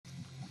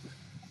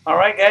All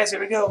right, guys, here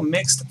we go.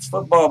 Mixed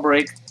football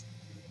break.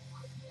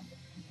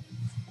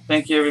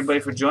 Thank you, everybody,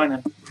 for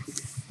joining.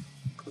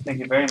 Thank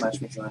you very much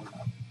for joining.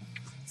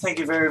 Thank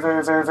you very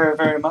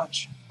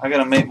much. I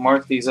gotta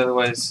mark these,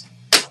 otherwise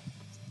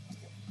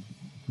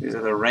these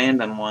are the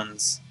random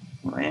ones.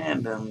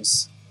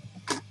 Randoms.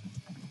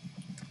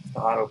 The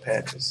auto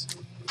patches.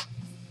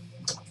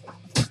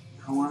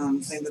 I want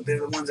them to think that they're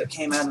the ones that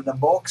came out of the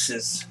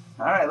boxes.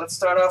 All right, let's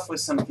start off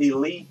with some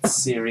Elite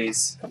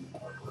Series.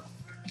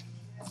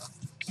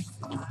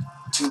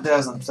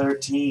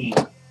 2013.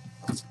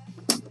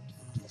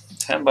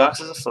 10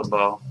 boxes of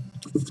football.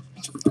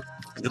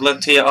 Good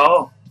luck to you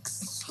all.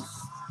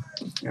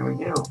 Here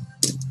we go.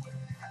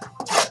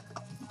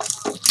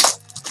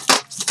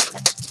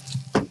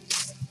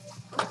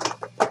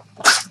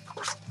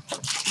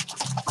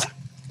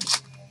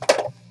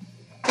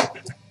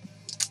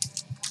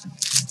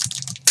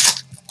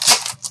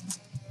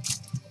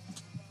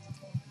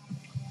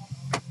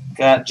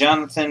 Got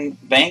Jonathan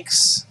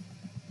Banks,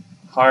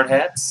 hard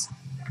hats,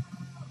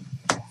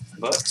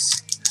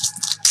 books.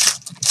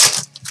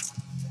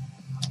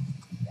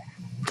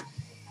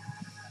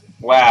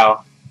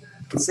 Wow.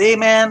 See,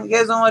 man, you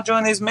guys don't want to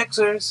join these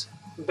mixers.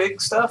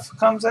 Big stuff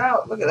comes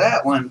out. Look at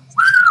that one.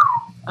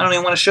 I don't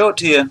even want to show it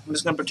to you. I'm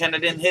just going to pretend I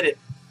didn't hit it.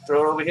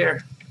 Throw it over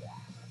here.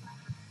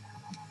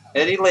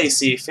 Eddie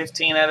Lacy,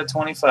 15 out of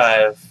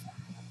 25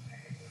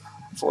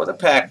 for the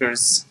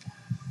Packers.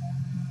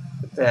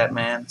 Look at that,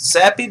 man.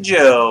 Sappy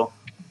Joe.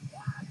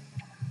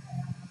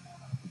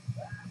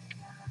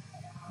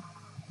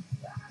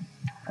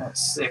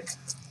 That's sick.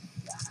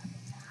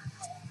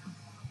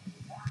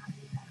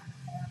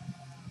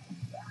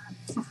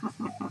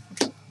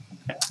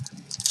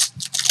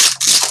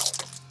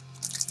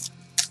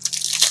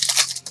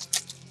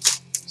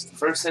 It's the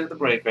first hit of the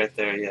break right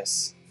there,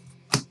 yes.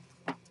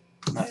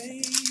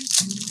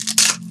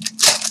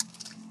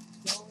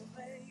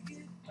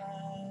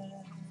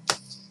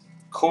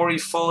 Corey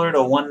Fuller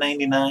to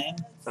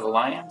 199 for the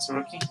Lions,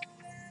 rookie.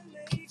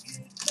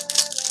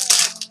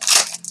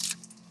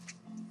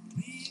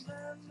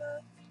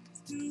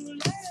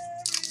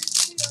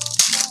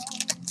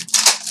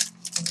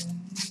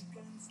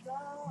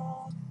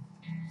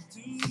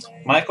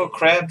 Michael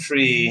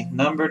Crabtree,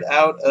 numbered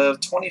out of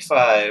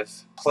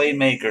 25.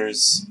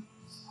 Playmakers.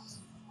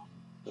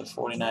 The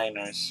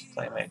 49ers.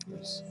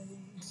 Playmakers.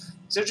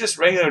 These are just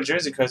regular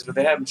jersey cards, but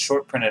they have them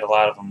short printed, a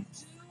lot of them.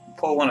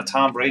 Pull one of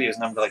Tom Brady is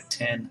numbered like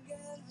 10.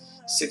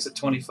 6 of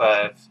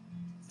 25.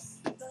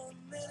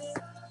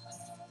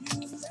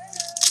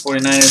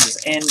 49ers is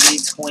Andy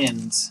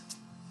Twins.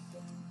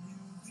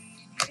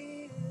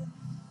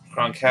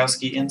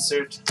 Gronkowski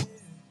insert.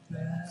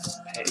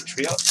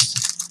 Patriots.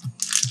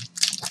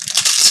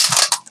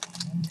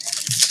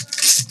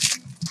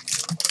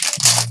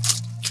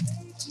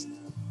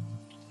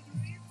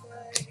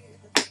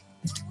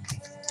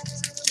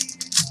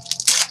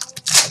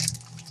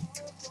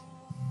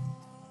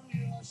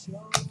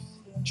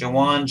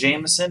 Jawan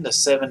Jameson to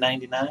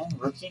 7.99,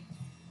 rookie.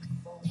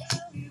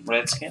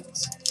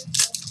 Redskins.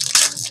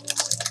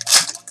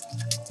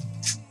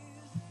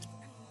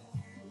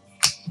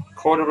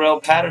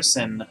 Cordarrelle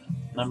Patterson,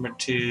 number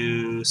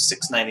 2,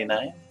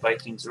 6.99,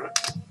 Vikings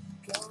rookie.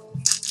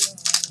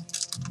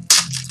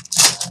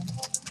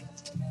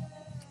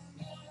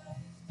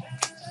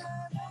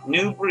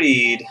 New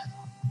Breed,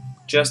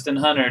 Justin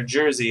Hunter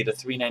jersey to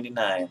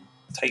 3.99,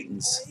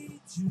 Titans.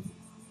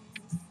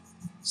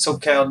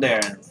 SoCal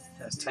Darren,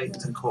 that's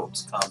Titans and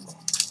Colts combo.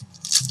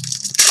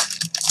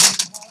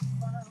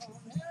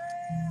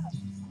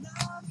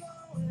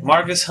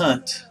 Marcus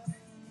Hunt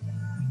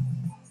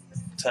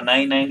to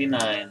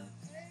 9.99,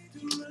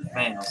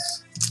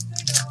 Bengals.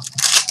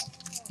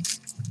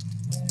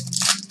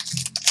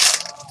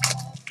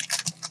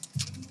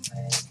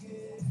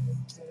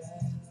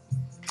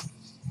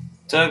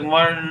 Doug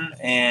Martin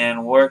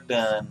and Work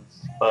Done,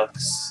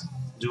 Bucks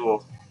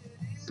dual.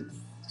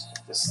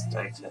 Just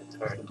like that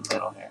right in the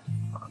middle here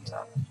on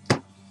top.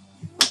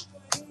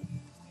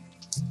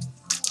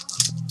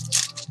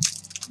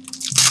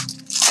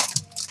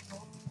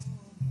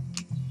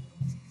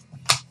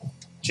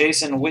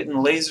 Jason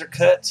Witten laser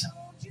cut,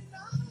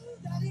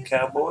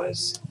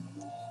 Cowboys.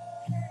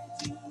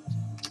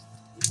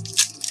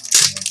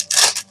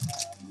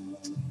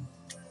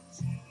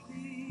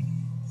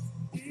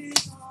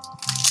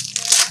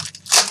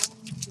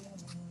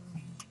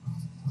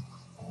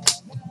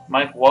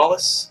 Mike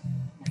Wallace,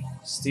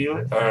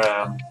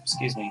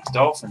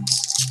 Dolphins.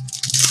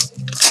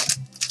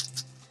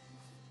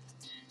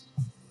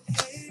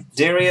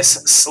 Darius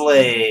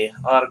Slay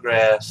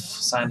autograph,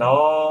 signed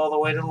all the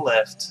way to the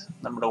left,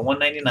 number to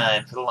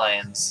 199 for the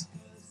Lions.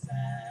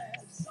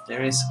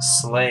 Darius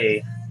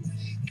Slay.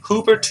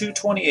 Hooper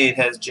 228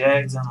 has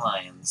Jags and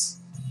Lions.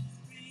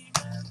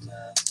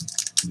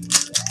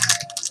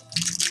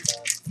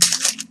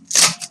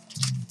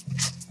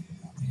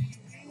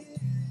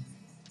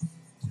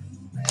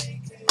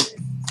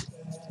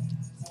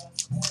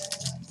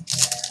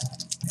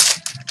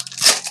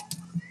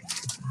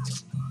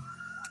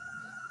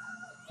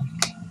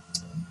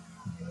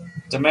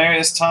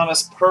 Demaryius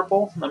Thomas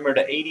purple, number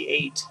to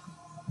 88.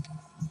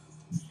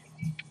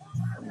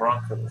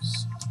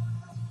 Broncos.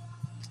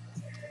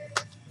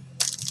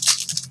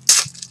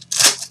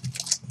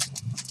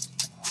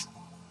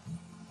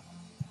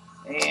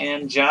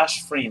 And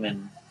Josh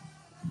Freeman,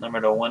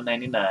 number to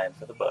 199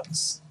 for the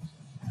Bucks.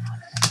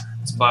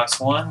 It's box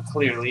 1.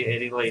 Clearly,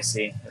 Eddie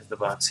Lacy is the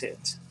box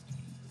hit.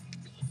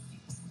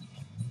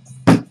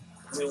 Give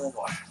me one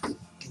more.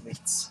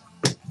 Elites.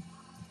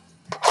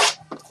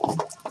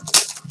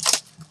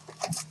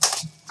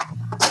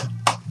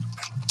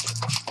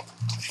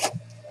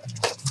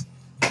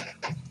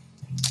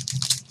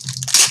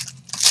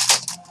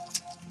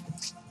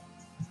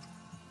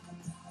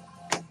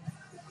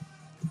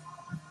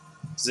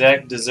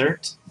 Zach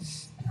Dessert,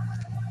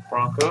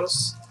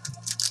 Broncos,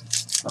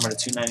 number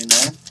to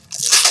 299.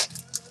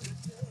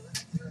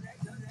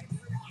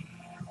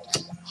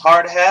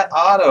 Hard hat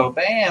auto,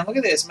 bam! Look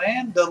at this,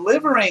 man,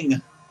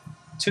 delivering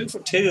 2 for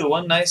 2.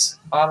 One nice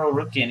auto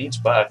rookie in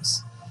each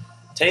box.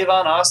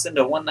 Tavon Austin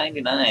to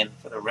 199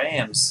 for the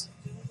Rams.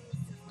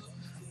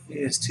 He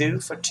is 2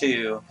 for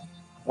 2.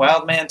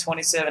 Wildman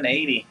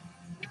 2780.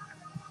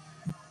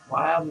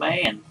 Wild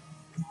man.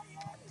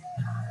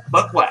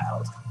 Buck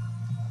Wild.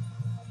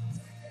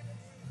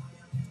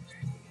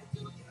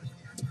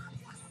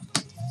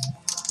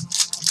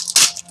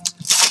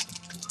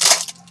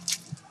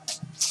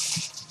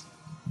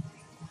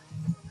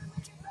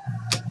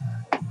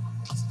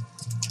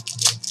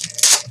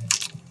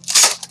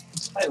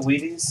 Hi,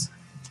 Wheaties.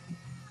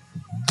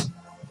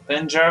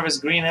 Ben Jarvis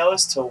Green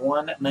Ellis to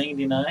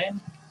 199.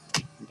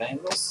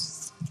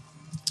 Bengals.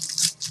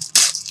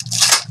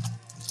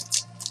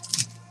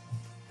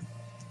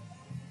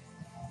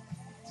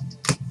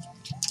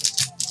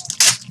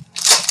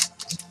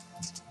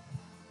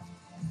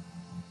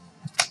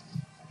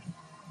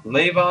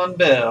 Le'Veon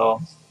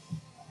Bell,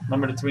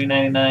 number to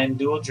 399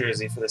 dual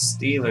jersey for the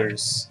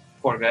Steelers.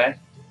 Poor guy.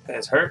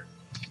 Guy's hurt.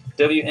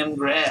 WM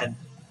Grad.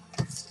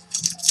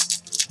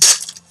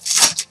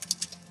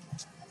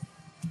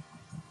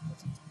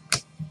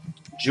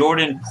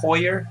 Jordan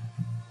Poyer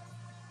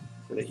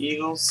for the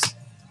Eagles,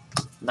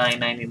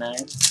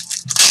 $9.99.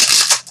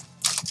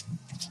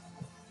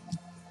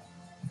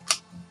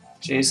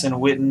 Jason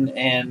Witten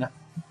and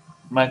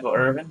Michael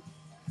Irvin,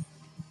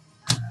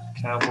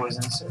 Cowboys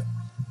insert.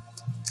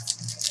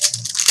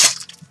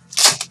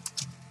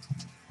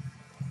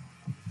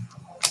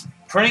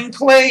 Printing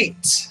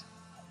plate,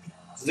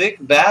 Vic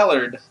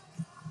Ballard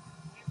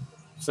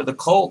for the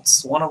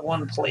Colts,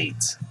 1/1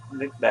 plate,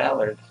 Vic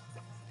Ballard.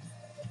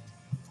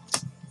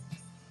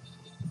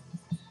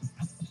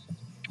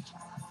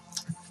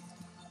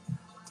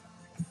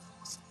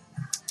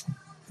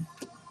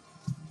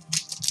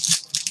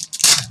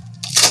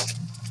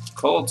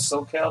 Colts,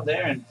 SoCal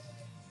Darren.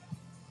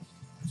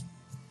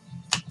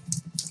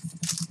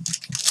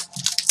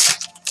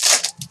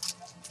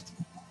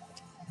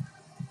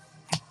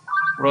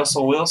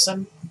 Russell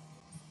Wilson,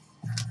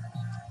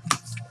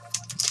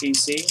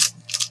 TC.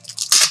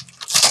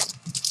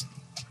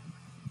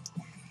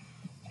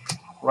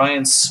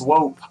 Ryan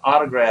Swope,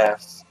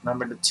 autograph,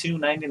 number to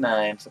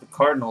 299 for the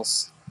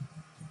Cardinals.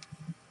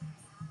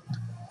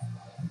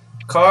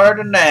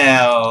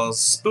 Cardinals,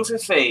 spoofy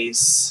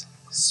face,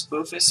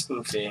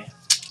 spoofy.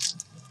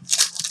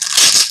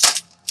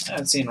 I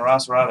haven't seen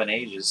Ross Robin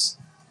ages.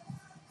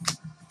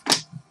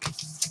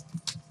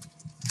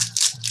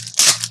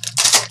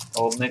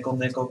 Old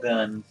nickel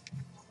gun.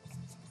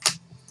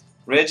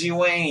 Reggie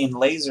Wayne,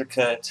 laser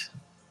cut.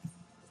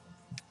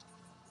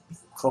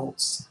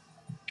 Colts.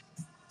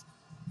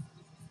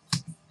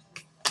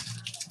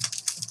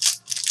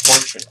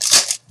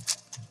 Portrait.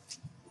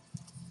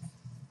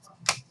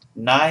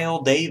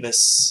 Niall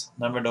Davis,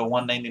 number to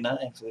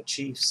 199 for the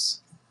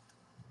Chiefs.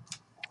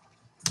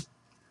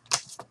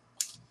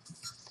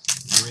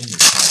 You're in your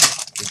car.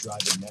 The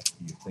driver next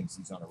to you thinks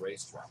he's on a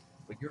racetrack,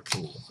 but you're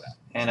cool with that.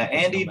 And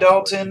Andy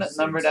Dalton,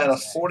 numbered out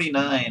of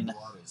 49.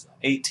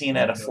 18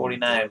 out of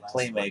 49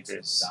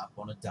 playmakers. Stop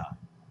on a dime.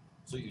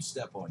 So you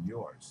step on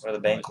yours. For the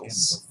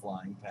Bengals. Go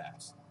flying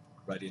past.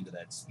 Right into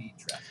that speed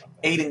trap.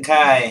 Aiden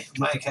Kai.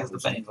 Mike has the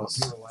Bengals.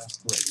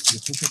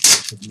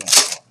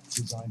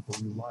 Designed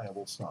for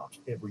reliable stops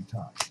every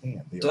time.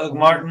 And Doug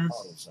Martin,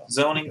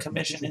 zoning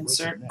commission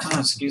insert.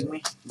 Excuse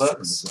me.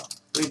 Bucks.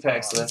 3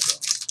 packs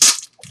left.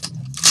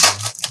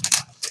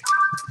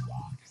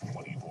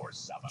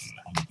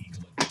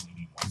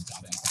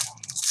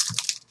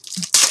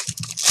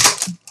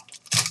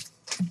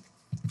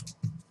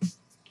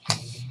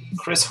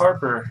 Chris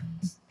Harper,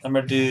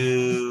 number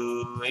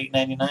to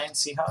 899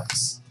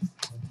 Seahawks.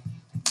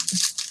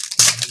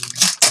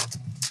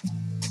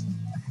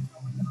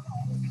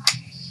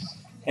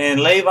 And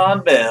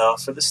Le'Veon Bell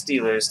for the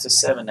Steelers to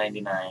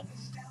 $7.99.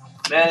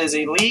 That is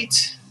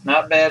Elite.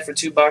 Not bad for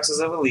 2 boxes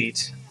of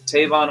Elite.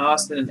 Tavon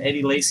Austin and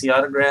Eddie Lacy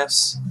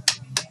autographs.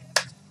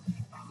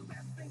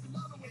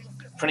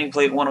 Printing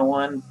plate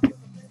 101.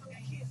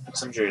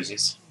 Some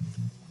jerseys.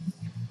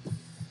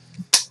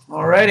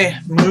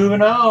 Alrighty,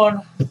 moving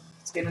on.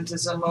 Let's get into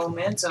some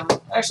momentum.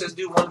 Actually, let's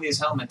do one of these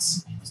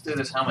helmets. Let's Let's do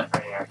this helmet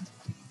right here.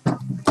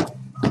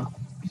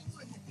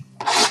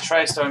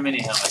 TriStar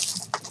Mini helmet.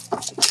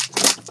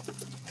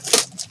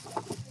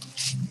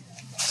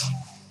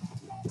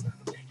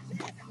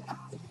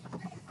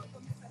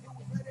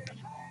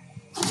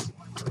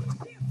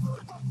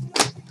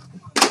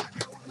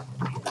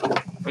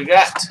 We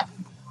got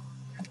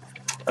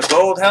a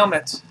gold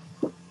helmet.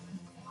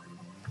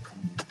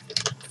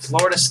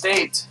 Florida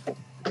State.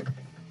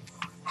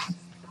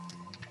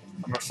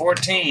 Number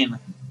 14.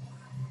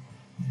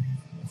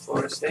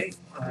 Florida State?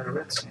 I had a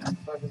Redskins. What the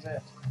fuck is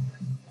that?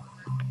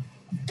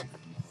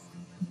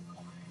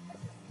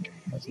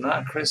 That's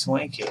not Chris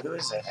Wanke. Who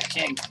is that? I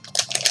can't.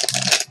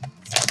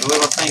 The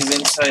little thing's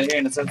inside here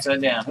and it's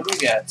upside down. Who do we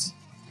got?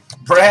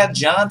 Brad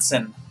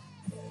Johnson.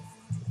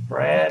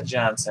 Brad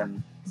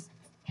Johnson.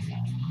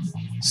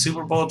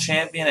 Super Bowl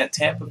champion at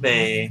Tampa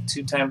Bay.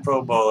 Two-time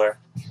Pro Bowler.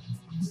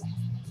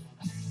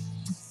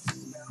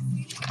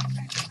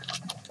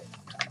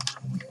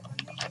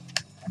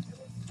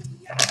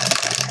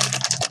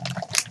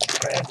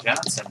 Brad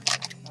Johnson.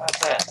 How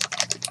about that?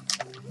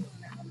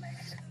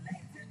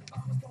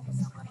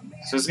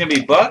 So it's gonna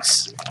be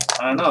Bucks.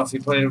 I don't know if he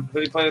played. Who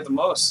he played with the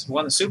most?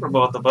 Won the Super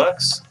Bowl with the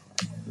Bucks.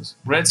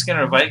 Redskin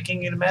or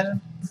Viking? You'd imagine.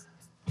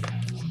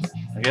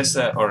 I guess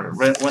that or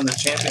won the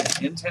champion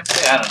in Tampa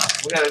Bay. I don't know.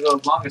 We gotta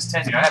go longest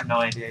tenure. I have no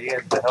idea. You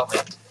have to help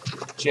me.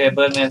 Yeah,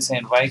 Budman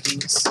saying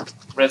Vikings.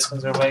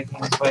 Redskins or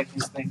Vikings.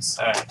 Vikings things.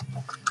 All right.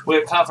 We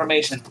have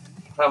confirmation.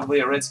 Probably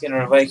a Redskin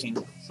or a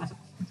Viking.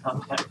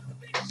 Okay.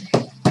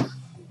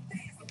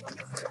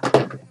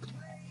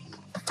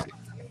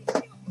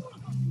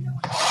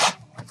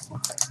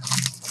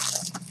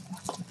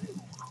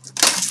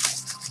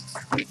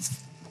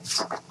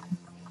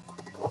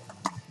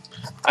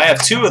 I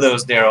have two of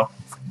those, Daryl.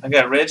 I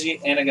got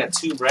Reggie and I got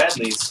two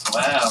Bradleys.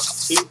 Wow,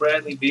 two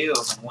Bradley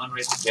Beals and one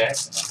Reggie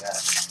Jackson I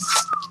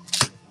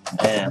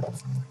got. Man.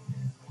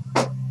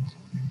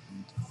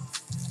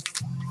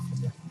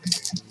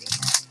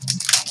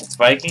 It's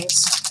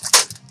Vikings.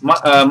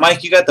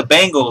 Mike, you got the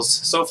Bengals.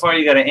 So far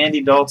you got an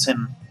Andy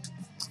Dalton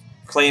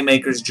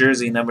Playmakers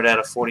jersey numbered out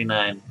of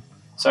 49.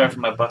 Sorry for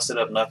my busted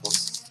up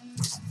knuckles.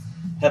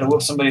 Had to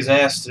whoop somebody's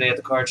ass today at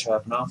the card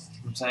shop, no? You know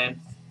what I'm saying?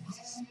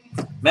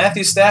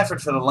 Matthew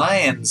Stafford for the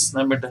Lions,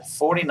 numbered to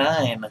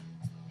 49.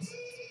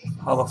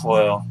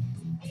 Holofoil.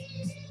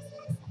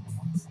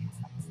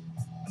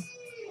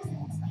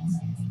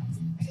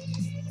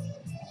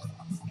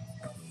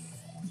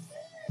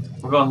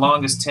 We're going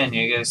longest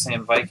tenure. You guys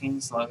saying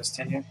Vikings, longest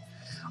tenure?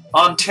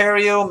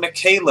 Ontario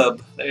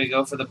McCaleb. There you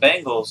go for the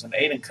Bengals. And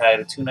Aiden Kai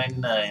to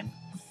 299.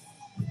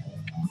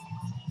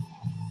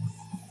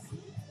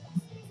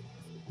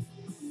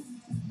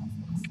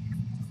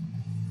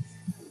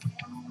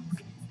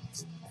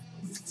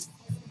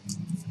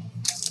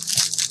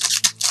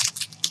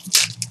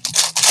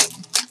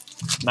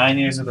 Nine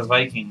years of the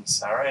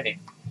Vikings. Alrighty.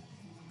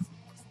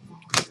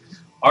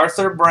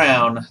 Arthur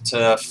Brown to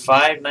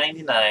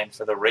 $5.99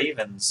 for the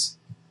Ravens.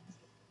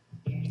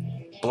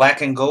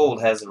 Black and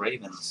gold has the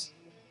Ravens.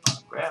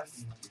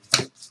 Graph.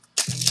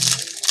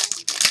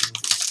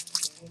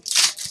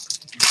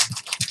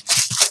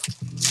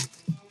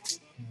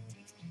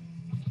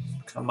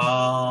 Come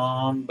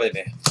on,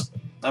 baby.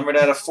 Numbered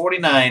out of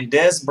 49,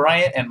 Dez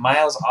Bryant and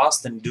Miles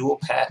Austin dual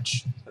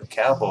patch for the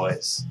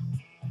Cowboys.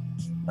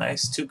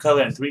 Nice.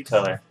 2-color and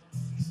 3-color.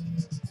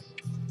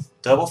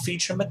 Double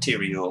feature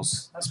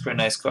materials. That's a pretty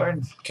nice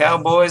card.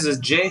 Cowboys is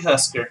Jay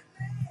Husker.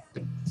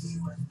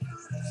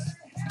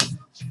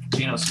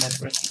 Geno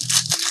Smith rookie.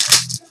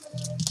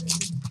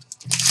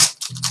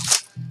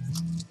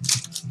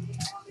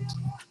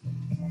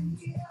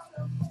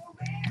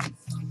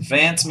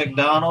 Vance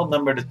McDonald,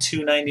 number to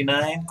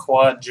 299,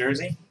 quad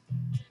jersey.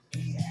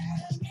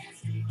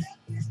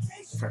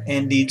 For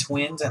ND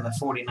Twins and the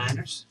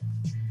 49ers.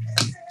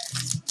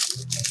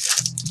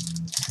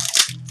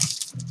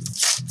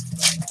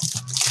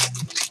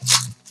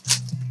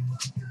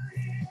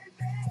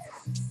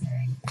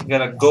 We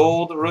got a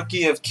gold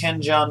rookie of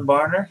Kenjon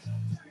Barner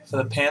for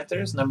the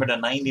Panthers, number to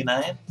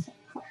 99.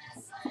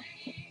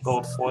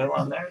 Gold foil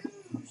on there.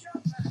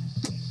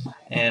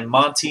 And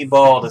Monty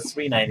Ball to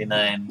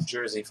 399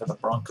 jersey for the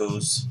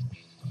Broncos.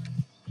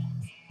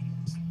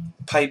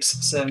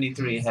 Pipes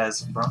 73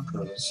 has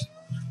Broncos.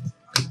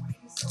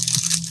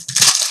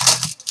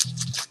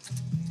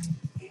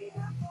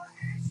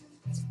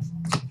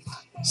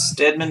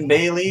 Stedman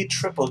Bailey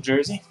triple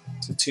jersey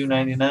to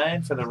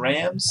 299 for the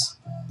Rams.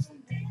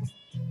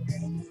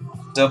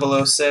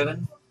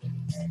 007.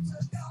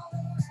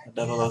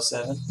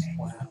 007.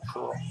 Wow,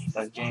 cool.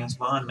 Like James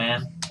Bond,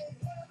 man.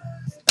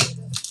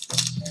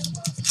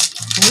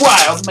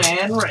 Wild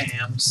Man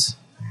Rams.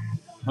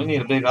 We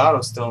need a big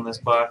auto still in this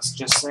box.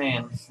 Just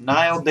saying.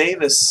 Niall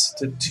Davis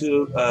to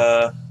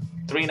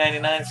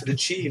 $3.99 for the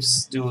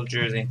Chiefs dual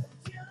jersey.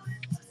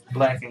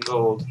 Black and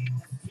gold.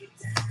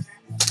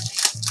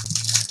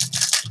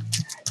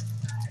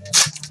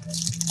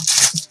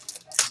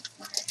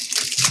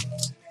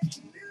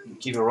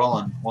 Keep it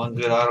rolling. One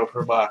good auto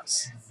per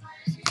box.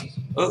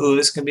 Ooh,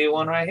 this could be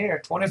one right here.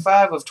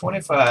 25 of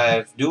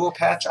 25. Dual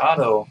patch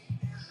auto.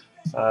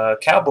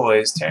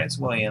 Cowboys, Terrence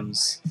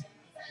Williams.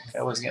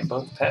 Cowboys getting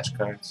both patch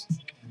cards.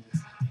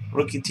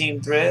 Rookie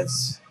team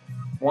threads.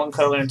 1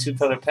 color and 2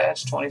 color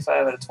patch.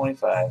 25 out of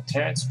 25.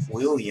 Terrence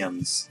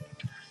Williams.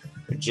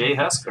 For Jay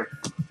Husker.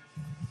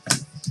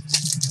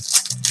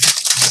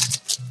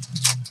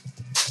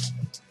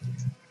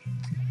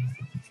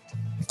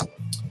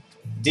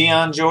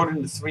 Deion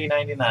Jordan to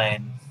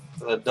 399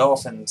 for the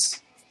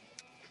Dolphins.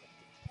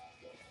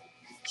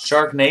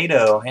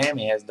 Sharknado.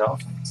 Hammy has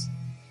Dolphins.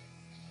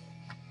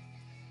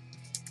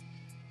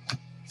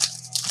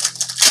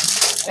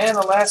 And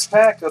the last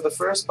pack of the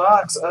first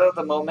box of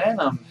the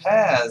Momentum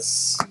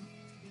has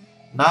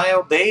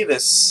Niall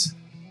Davis.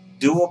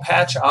 Dual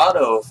patch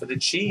auto for the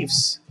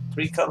Chiefs.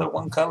 3 color,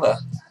 1 color.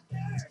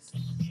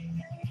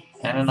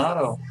 And an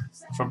auto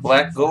for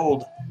Black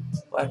Gold.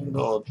 Black and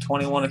Gold.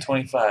 21 to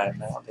 25.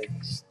 Niall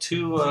Davis.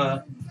 2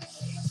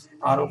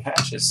 auto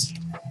patches.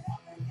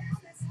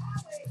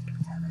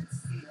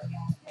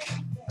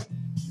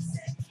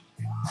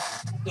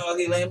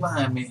 Doggy laying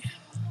behind me.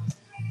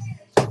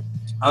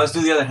 Let's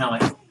do the other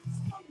helmet.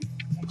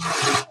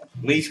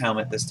 Leaf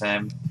helmet this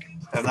time.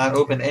 I've not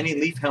opened any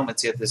Leaf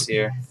helmets yet this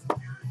year.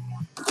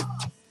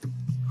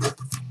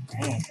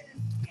 Man.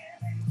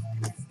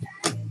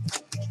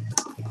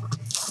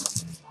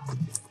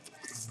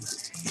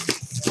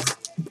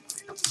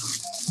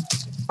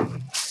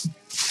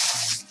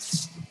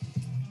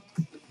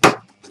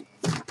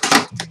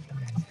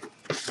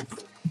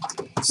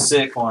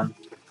 Sick one.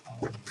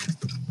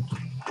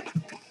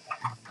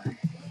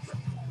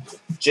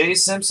 Jay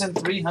Simpson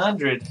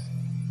 300.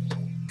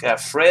 Got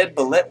Fred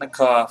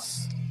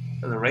Biletnikoff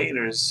for the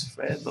Raiders.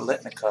 Fred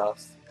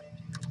Biletnikoff.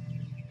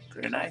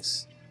 Pretty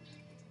nice.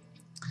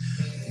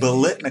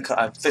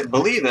 Biletnikoff. I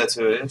believe that's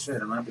who it is.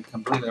 Shit, I might be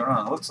completely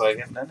wrong. Looks like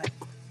it, doesn't it?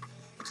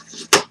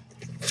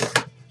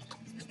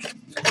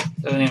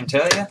 Doesn't even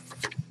tell you?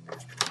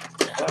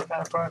 What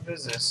kind of product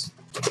is this?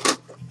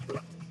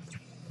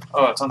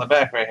 Oh, it's on the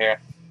back right here.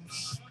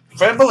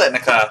 Fred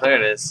Biletnikoff. There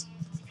it is.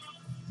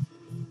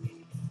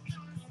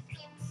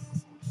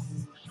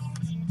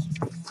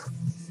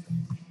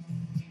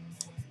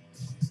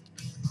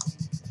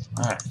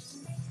 Alright.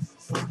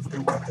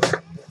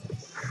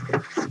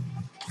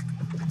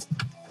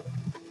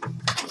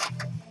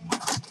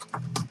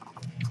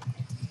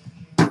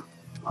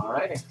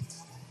 Alrighty.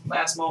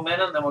 Last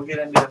Momentum, then we'll get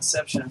into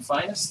Inception and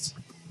Finest.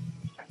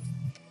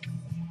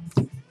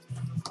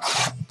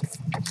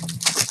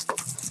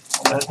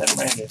 What about them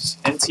Raiders?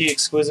 NT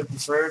Exquisite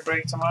Preferred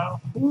break tomorrow?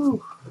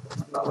 Woo! I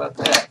don't know about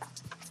that.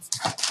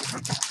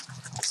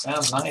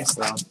 Sounds nice,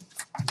 though.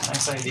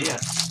 Nice idea.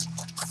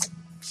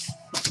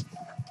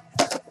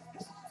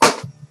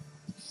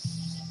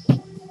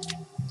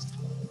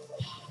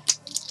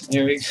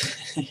 Here we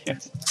go.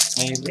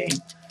 Maybe.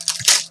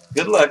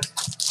 Good luck.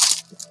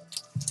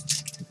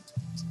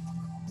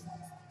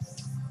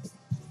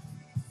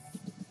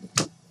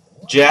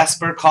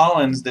 Jasper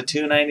Collins, the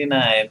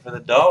 $2.99 for the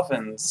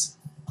Dolphins.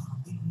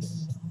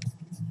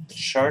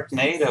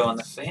 Sharknado on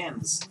the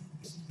Fins.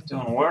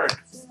 Doing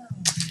work.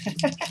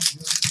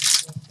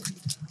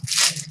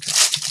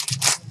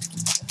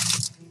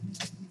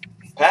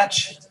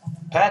 Patch.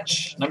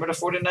 Number to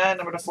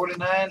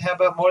 49. How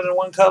about more than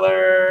 1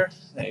 color?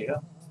 There you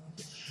go.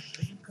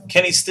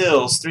 Kenny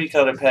Stills, 3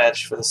 color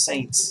patch for the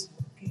Saints.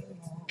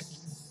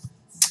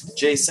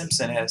 Jay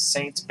Simpson has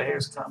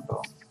Saints-Bears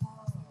combo.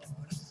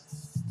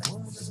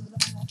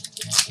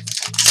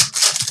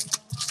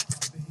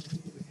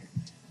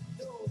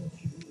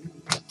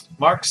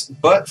 Mark's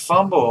Butt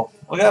Fumble.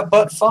 We got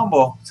Butt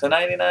Fumble to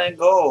 99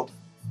 gold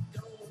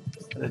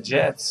for the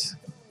Jets.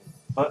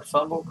 Butt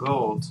Fumble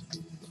gold.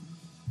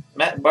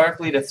 Matt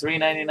Barkley to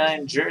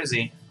 399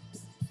 jersey.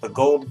 The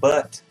gold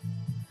butt.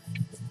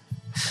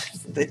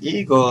 The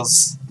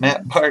Eagles,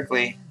 Matt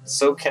Barkley,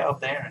 SoCal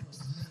Darren.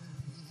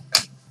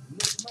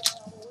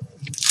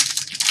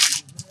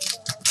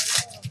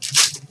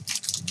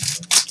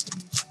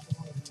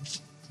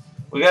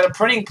 We got a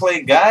printing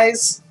plate,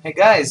 guys. Hey,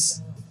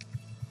 guys.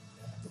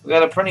 We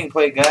got a printing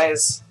plate,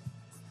 guys.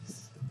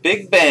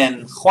 Big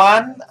Ben,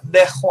 Juan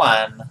de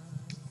Juan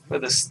for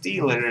the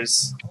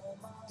Steelers.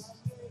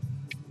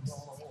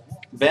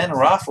 Ben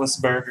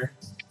Roethlisberger.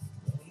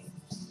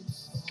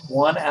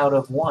 1 out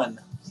of 1.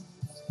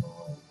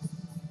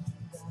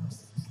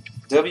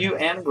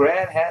 WN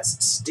Grad has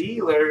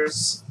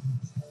Steelers.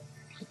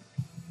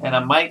 And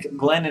a Mike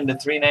Glennon to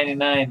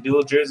 399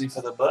 dual jersey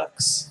for the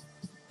Bucks.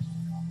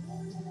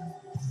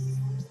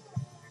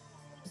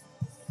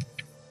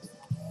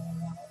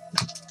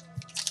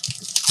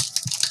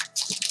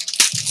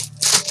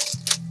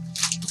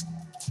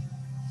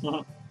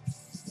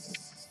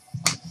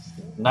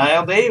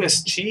 Niall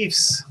Davis,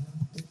 Chiefs.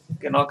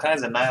 Getting all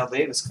kinds of Niall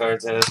Davis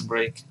cards out of this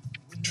break.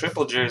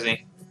 Triple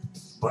jersey.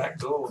 Black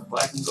and gold.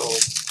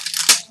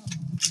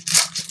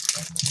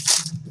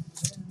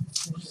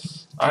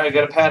 Alright,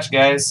 got a patch,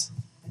 guys.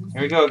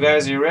 Here we go,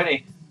 guys. Are you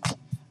ready?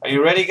 Are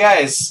you ready,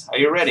 guys? Are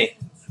you ready?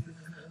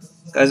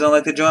 Guys don't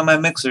like to join my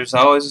mixers.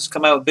 I always just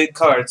come out with big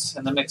cards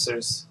in the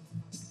mixers.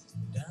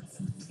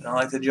 I don't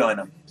like to join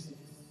them.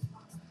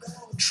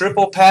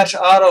 Triple patch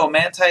auto,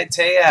 Manti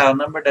Te'o,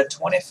 numbered at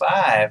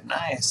 25.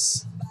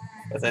 Nice.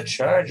 For the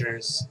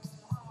Chargers.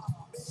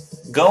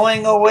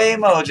 Going away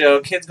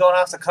mojo. Kids going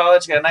off to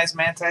college. Got a nice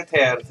Manti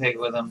Te'o to take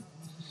with them.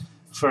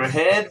 For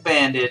head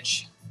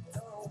bandage.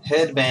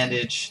 Head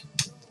bandage.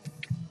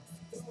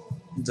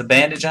 It's a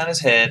bandage on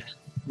his head.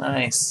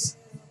 Nice.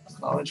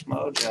 College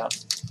mojo.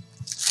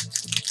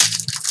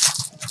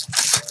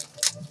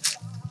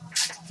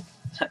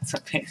 That's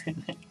a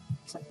pain.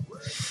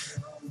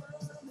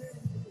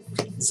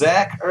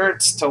 Zach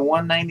Ertz to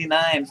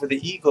 199 for the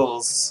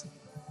Eagles.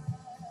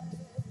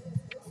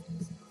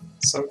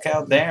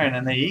 SoCal Darren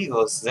and the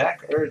Eagles.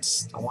 Zach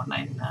Ertz to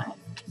 199.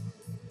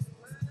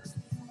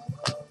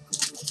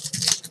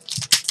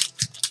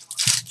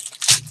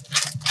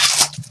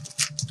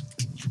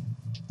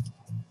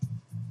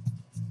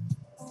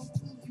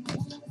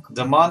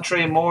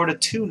 Demontre Moore to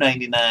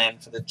 299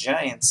 for the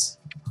Giants.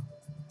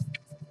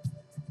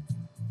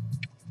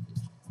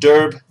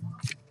 Derb.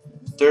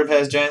 Derb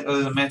has Giants. Oh,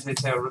 there's a Manti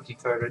Te'o rookie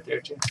card right there,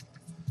 too.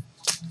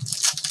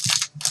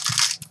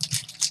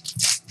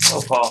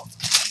 Oh, Paul.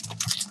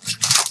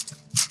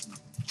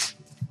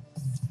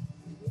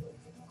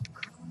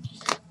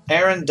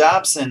 Aaron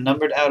Dobson,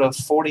 numbered out of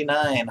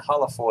 49,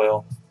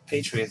 holofoil,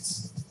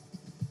 Patriots.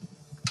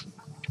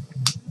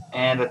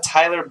 And a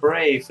Tyler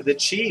Bray for the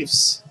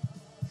Chiefs.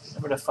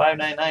 Numbered to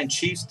 599.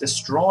 Chiefs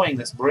destroying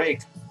this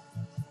break.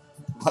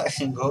 Black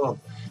and gold.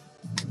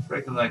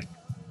 Breaking like,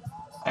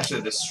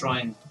 actually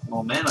destroying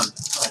momentum.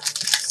 Like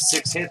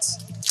 6 hits.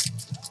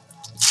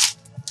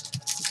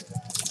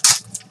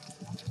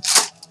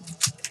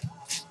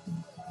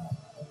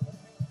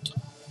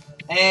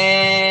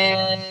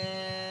 And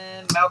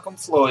Malcolm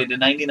Floyd to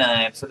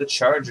 99 for the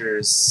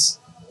Chargers.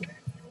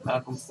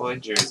 Malcolm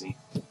Floyd jersey.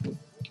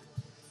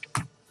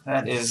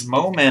 That is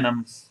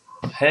momentum.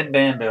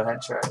 Headbando,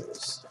 head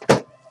Chargers.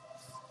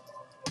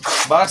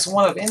 Box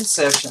 1 of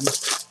Inception.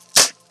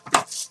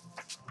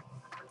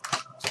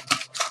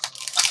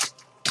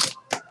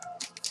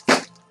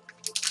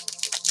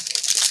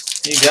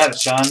 You got it,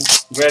 Sean.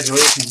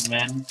 Congratulations,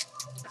 man.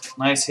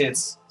 Nice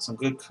hits. Some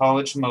good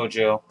college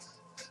mojo.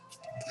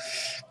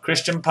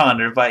 Christian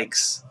Ponder,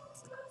 Vikes.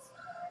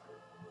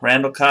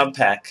 Randall Cobb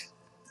Pack.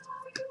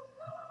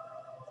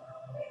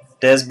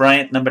 Dez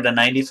Bryant, number to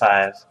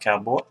 95,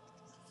 Cowboy.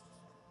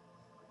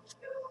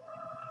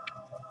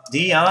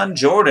 Dion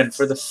Jordan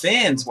for the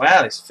Fins.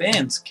 Wow, these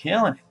Fins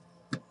killing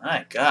it.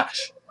 My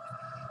gosh.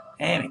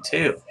 Hammy,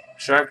 too.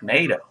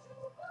 Sharknado.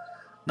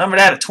 Numbered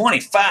out of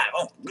 25.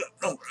 Oh, good.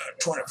 Numbered out of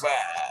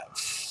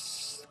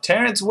 25.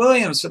 Terrence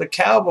Williams for the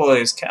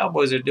Cowboys.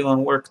 Cowboys are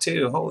doing work,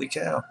 too. Holy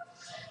cow.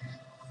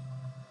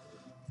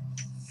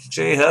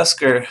 Jay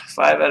Husker,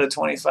 5 out of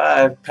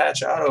 25.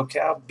 Patch auto,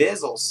 Cow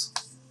Bizzles.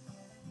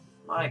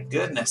 My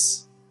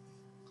goodness.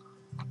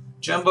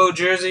 Jumbo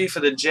jersey for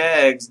the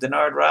Jags,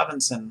 Denard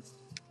Robinson.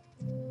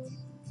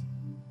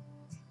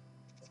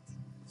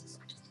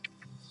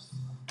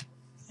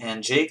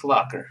 And Jake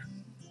Locker,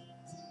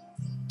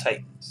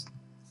 Titans.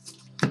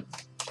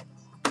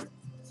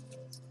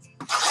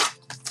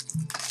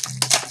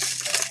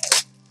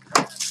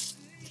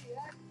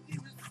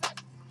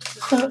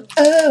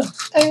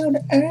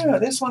 Oh,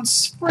 this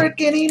one's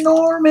freaking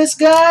enormous,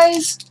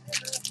 guys.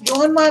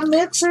 Join my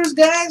mixers,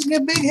 guys.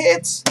 Get big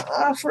hits.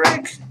 Ah,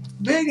 frick.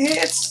 Big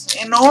hits.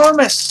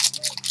 Enormous.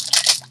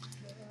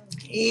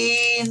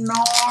 Enormous.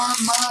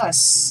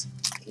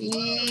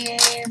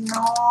 Enormous.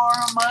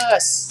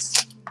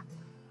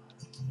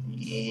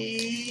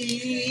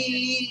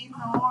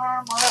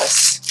 Enormous.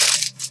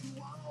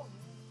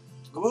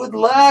 Good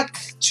luck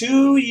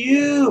to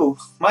you.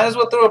 Might as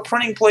well throw a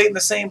printing plate in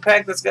the same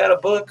pack that's got a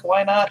book.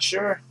 Why not?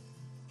 Sure.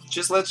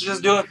 Let's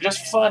just do it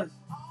just for fun.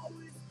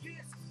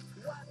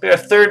 Be our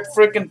third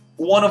freaking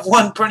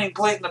 1-of-1 printing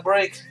plate in the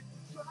break.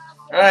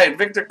 All right,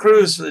 Victor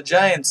Cruz for the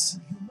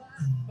Giants.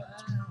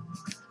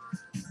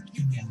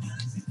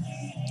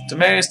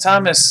 Demaryius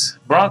Thomas,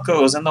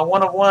 Broncos, and the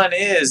 1-of-1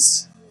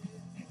 is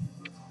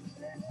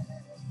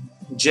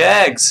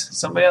Jags.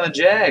 Somebody on the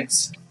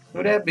Jags.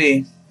 Who'd that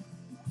be?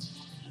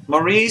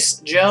 Maurice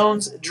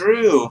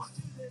Jones-Drew.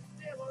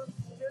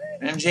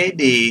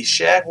 MJD,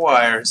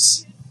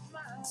 Jaguars.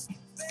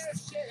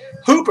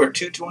 Hooper,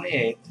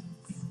 228.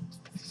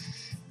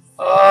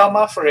 Oh,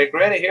 my frick.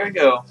 Ready? Here we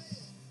go.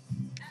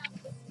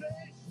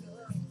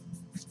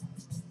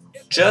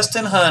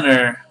 Justin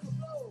Hunter.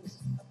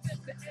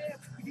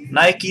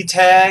 Nike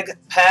tag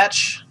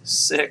patch.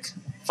 Sick.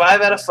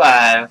 5 out of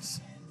 5.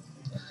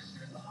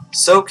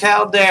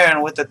 SoCal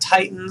Darren with the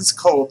Titans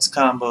Colts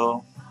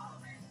combo.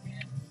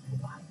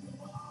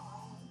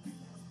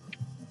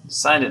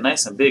 Signed it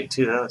nice and big,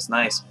 too. That looks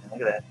nice, man.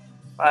 Look at that.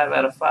 5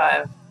 out of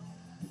 5.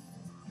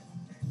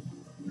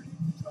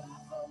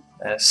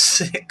 That's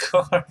a sick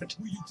card.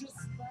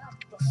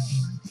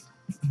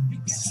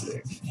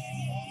 Sick.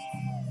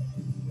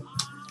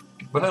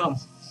 Boom.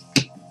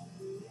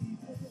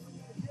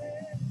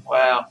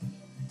 Wow.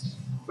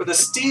 For the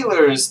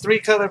Steelers,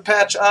 3-color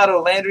patch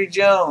auto, Landry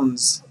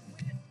Jones.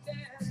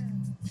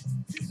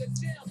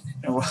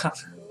 Wow.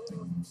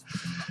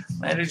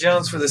 Landry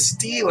Jones for the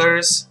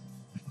Steelers,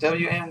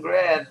 WM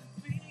grad.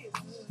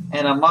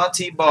 And a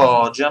Monty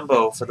Ball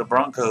jumbo for the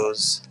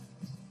Broncos.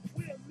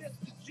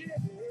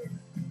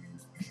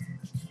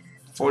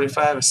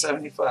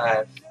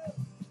 45/75.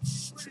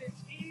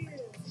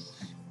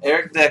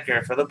 Eric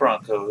Decker for the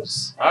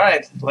Broncos. All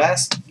right,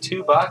 last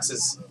 2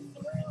 boxes.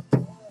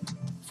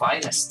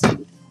 Finest.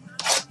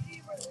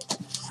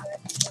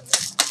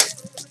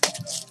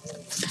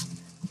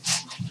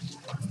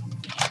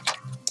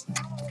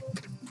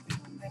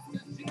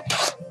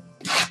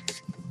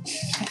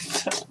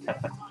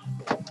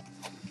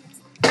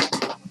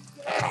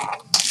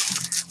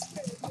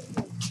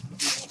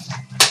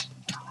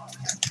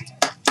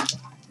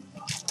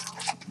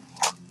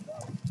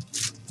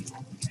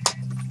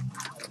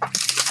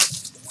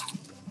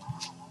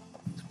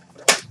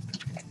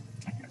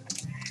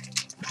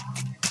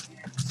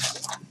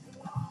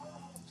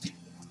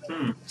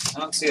 I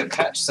don't see a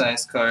patch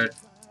size card.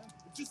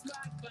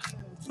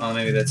 Oh,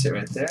 maybe that's it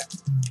right there.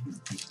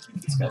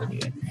 It's gotta be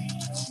it.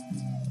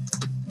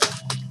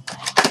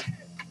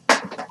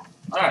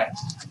 Alright.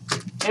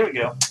 Here we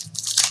go.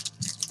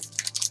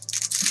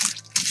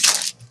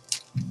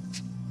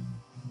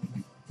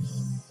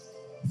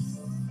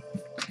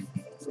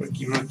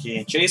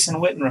 Rookie. Jason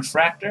Witten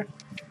refractor.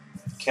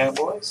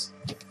 Cowboys.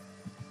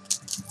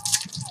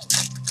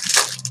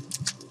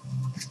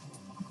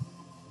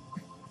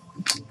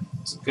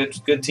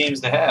 Good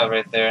teams to have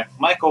right there.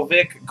 Michael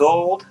Vick,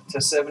 gold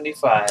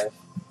 /75.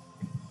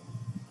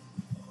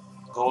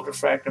 Gold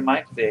refractor,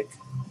 Mike Vick.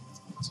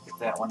 Let's get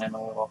that one in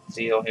a little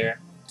deal here.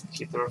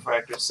 Keep the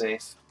refractor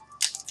safe.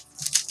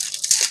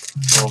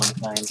 Rolling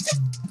kind.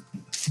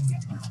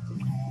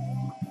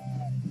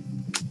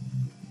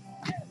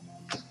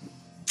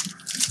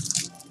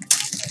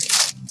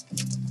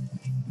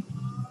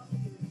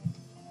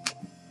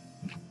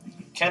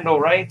 Kendall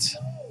Wright,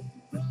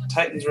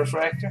 Titans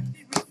refractor.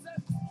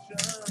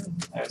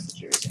 There's the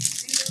jersey.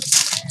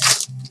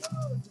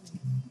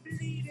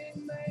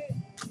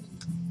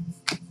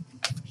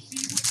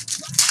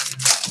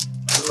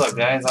 Good luck,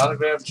 guys.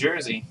 Autographed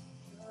jersey.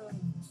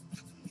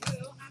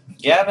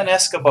 Gavin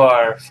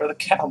Escobar for the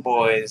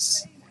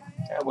Cowboys.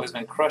 Cowboys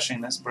been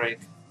crushing this break.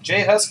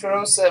 Jay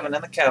Husker 07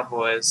 and the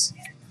Cowboys.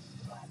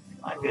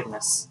 My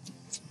goodness.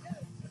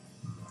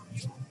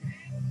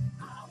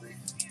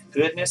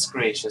 Goodness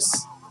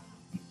gracious.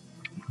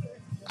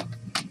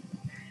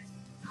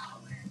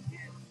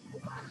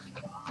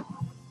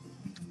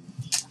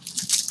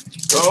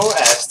 Go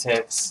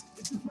Aztecs.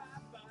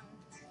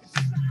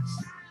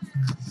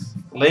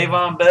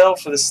 Le'Veon Bell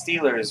for the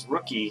Steelers,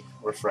 rookie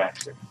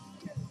refractor.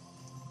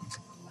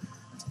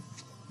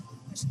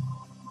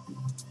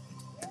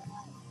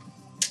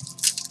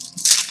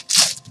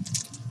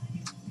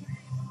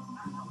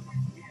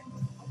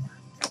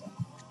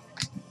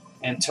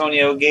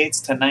 Antonio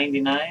Gates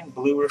 /99,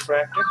 blue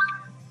refractor,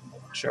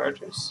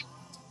 Chargers.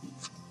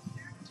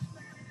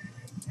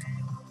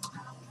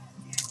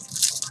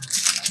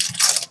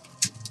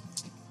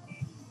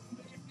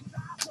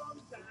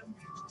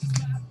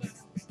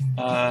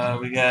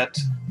 We got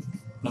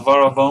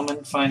Navarro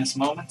Bowman, finest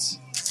moments,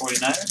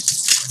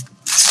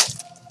 49ers.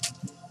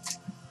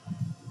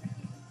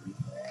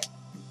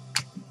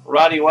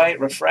 Roddy White,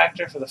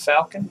 refractor for the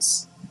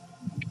Falcons.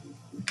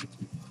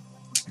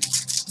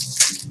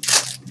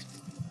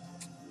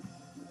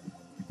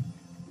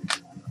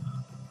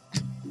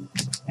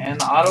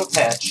 And the auto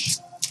patch.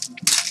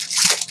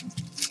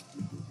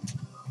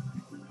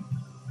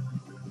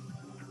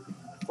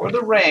 For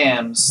the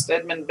Rams,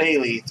 Stedman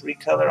Bailey,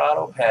 3-color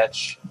auto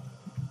patch.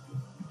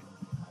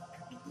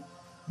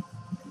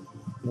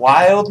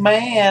 Wild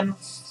man,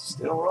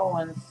 still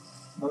rolling.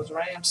 Those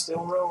Rams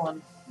still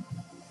rolling.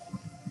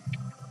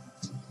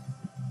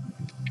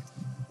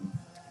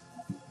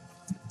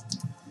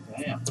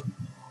 Damn.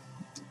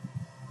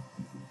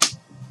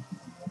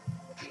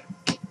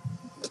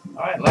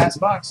 All right, last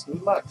box.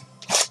 Good luck.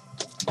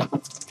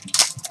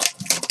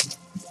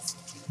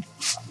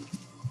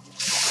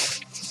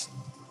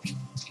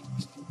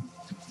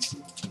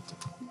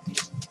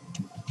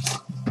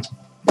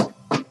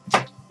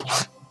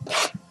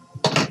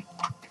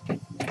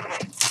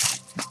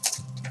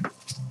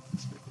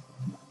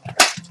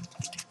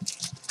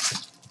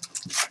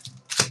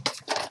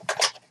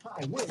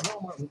 Hi, we're at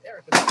Walmart with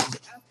Eric about the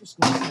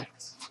after-school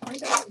snacks. My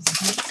daughter is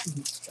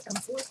next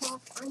At 4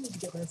 o'clock, I need to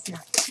get her a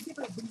snack to give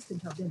her a boost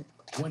until dinner.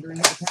 Wondering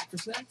what to pack for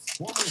snacks?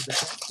 Walmart is the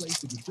best place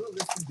to get your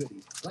list of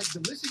goodies, like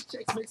delicious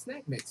Chex Mix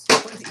snack mix,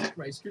 fun to eat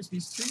Rice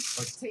Krispies treats,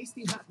 or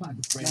tasty Hot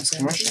Pockets brand Nice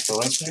commercial for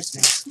Rice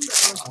Krispies.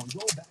 $2 on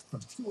rollback from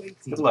 $2.18.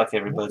 Good luck,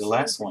 everybody. The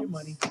last More one. for your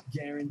money,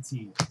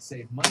 guaranteed.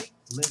 Save money,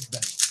 live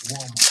better.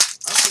 Walmart.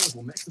 Our stores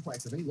will match the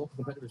price of any local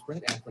competitor's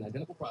printed ad for an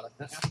identical product,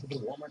 not applicable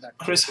to Walmart.com.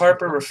 Chris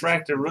Harper,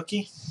 refractor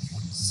rookie,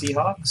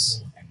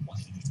 Seahawks.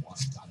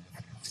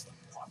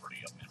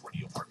 Property of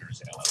Radio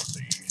Partners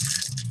LLC.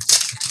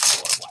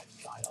 Your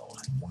lifestyle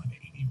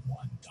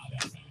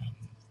 181.fm.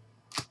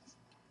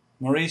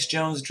 Maurice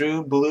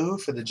Jones-Drew blue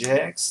for the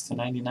Jags to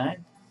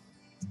 99.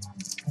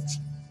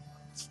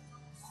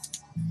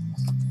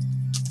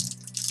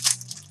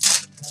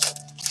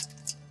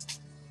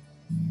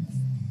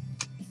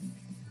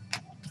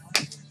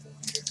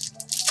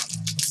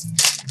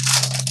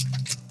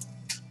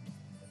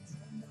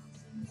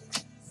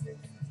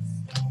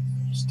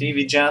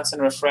 Stevie Johnson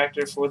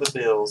refractor for the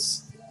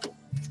Bills.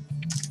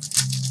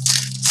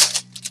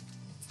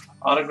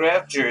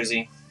 Autographed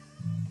jersey.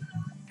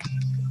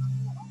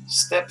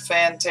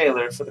 Stepfan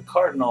Taylor for the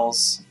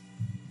Cardinals.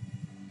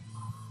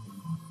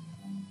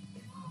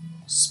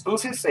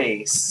 Spoofy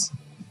face.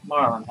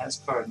 Marlon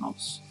has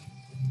Cardinals.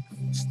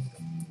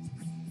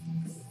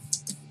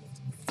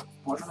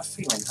 More than a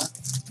feeling, huh?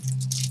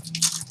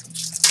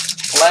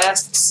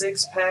 Last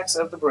 6 packs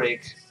of the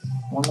break.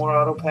 One more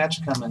auto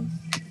patch coming.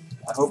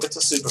 I hope it's a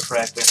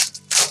superfractor.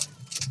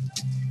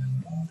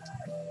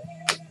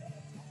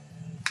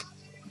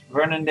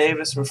 Vernon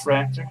Davis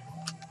refractor.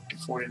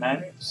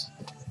 49ers.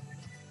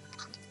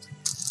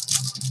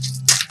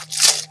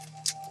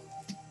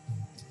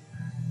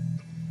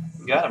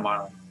 You got it,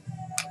 Marlon.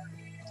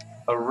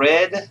 A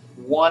red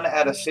 1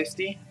 out of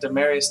 50.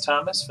 Demaryius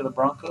Thomas for the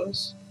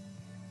Broncos.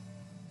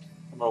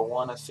 Number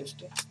 1 of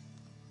 50.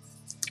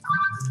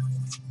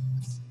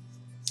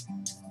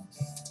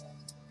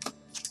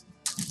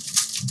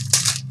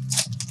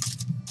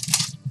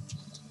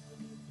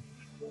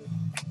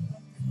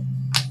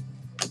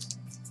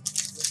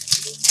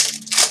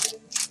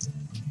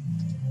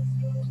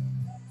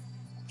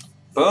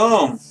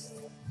 Boom.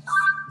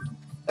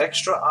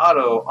 Extra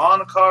auto.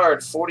 On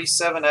card.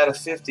 47 out of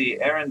 50.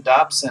 Aaron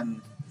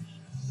Dobson.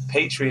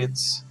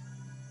 Patriots.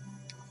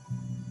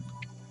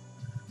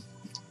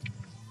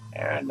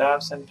 Aaron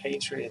Dobson,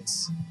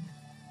 Patriots.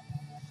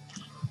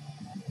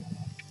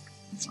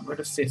 Number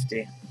to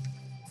 50.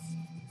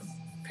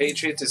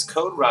 Patriots is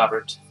Code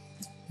Robert.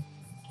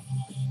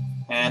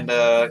 And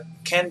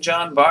Ken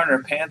John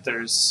Barner,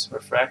 Panthers,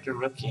 refractor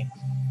rookie.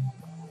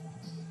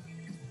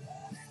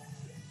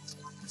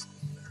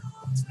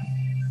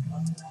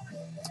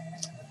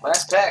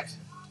 Last pack.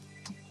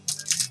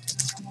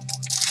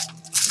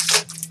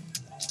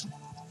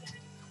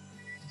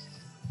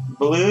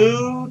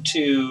 Blue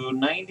to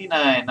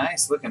 99.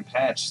 Nice looking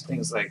patch.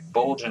 Things like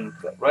bulging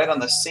right on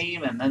the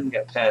seam and then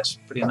got patched.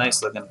 Pretty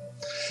nice looking.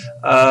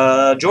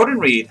 Jordan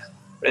Reed,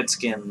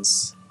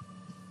 Redskins.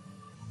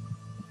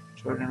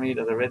 Jordan Reed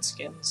of the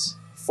Redskins.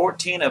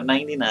 14 of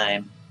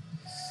 99.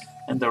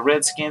 And the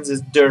Redskins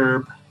is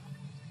Derb.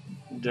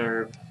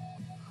 Derb.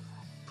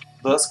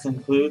 Thus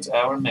concludes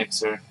our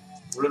mixer.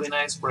 Really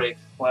nice break.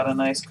 A lot of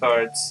nice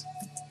cards.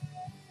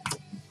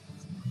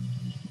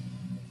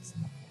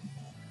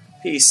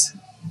 Peace.